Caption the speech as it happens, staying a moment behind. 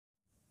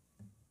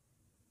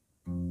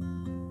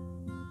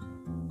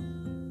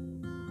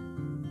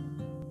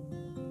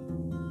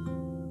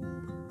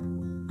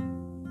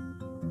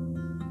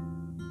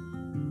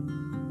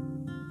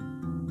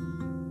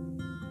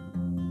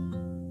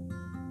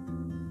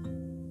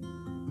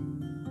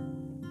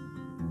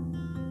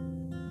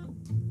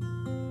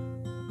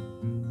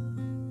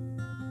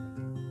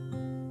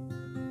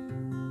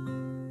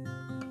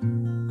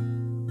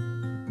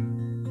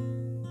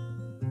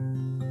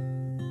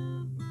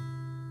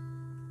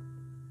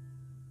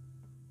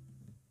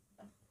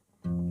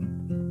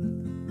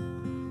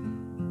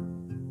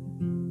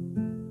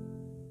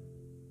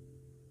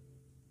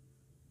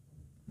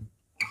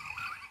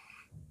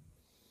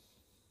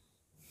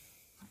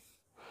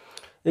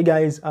Hey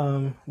guys,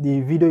 the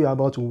video you're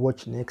about to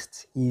watch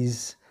next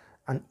is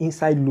an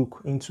inside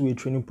look into a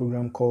training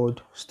program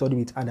called Study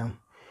with Adam,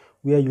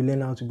 where you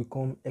learn how to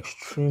become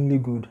extremely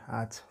good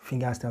at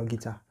fingerstyle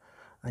guitar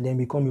and then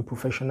become a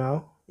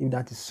professional if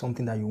that is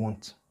something that you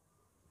want.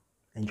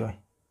 Enjoy.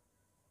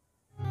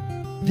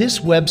 This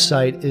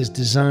website is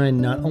designed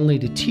not only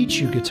to teach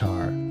you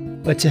guitar,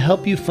 but to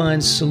help you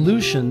find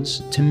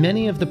solutions to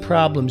many of the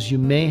problems you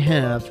may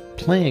have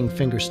playing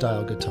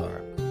fingerstyle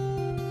guitar.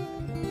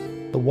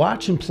 The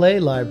Watch and Play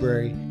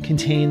library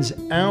contains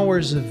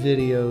hours of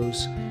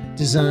videos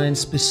designed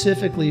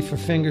specifically for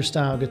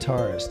fingerstyle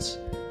guitarists.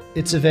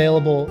 It's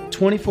available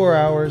 24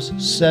 hours,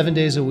 7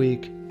 days a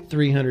week,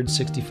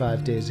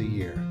 365 days a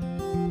year.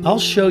 I'll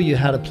show you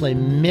how to play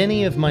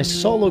many of my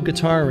solo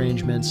guitar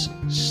arrangements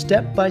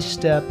step by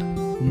step,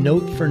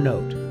 note for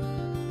note.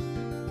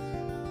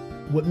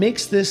 What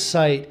makes this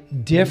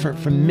site different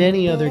from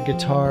many other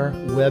guitar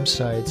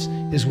websites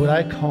is what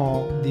I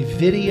call the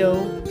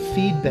video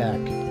feedback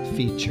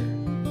feature.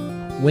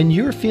 When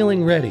you're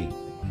feeling ready,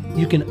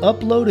 you can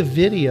upload a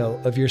video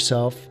of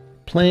yourself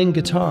playing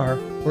guitar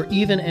or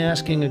even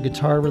asking a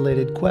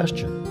guitar-related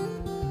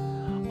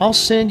question. I'll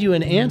send you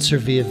an answer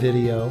via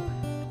video,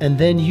 and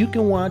then you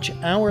can watch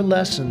our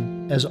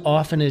lesson as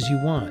often as you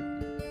want.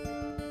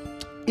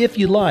 If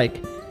you like,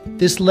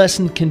 this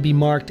lesson can be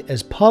marked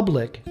as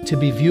public to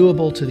be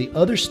viewable to the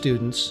other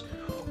students,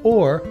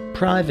 or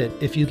private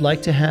if you'd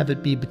like to have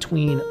it be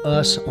between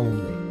us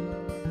only.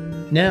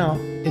 Now,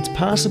 it's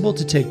possible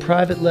to take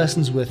private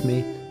lessons with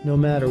me no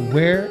matter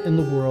where in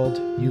the world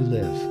you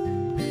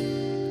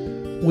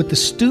live. With the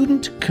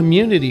Student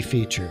Community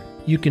feature,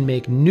 you can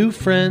make new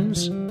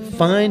friends,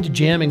 find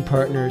jamming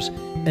partners,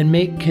 and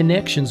make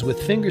connections with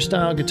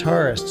fingerstyle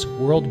guitarists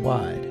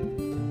worldwide.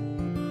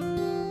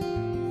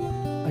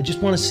 I just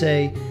want to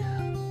say,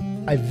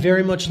 I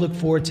very much look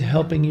forward to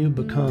helping you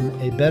become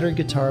a better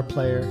guitar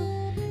player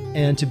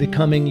and to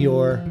becoming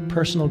your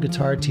personal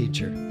guitar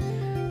teacher.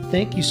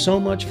 Thank you so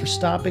much for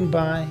stopping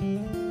by.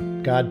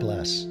 God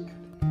bless.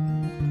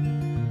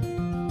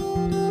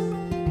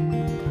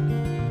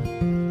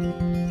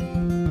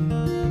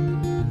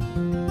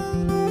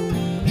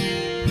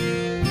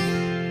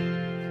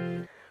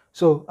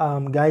 So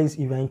guys,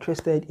 if you're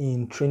interested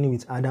in training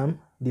with Adam,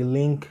 the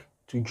link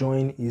to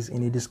join is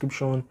in the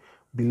description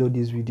below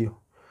this video.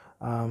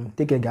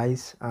 Take care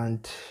guys,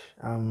 and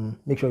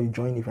make sure you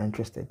join if you're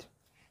interested.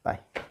 Bye.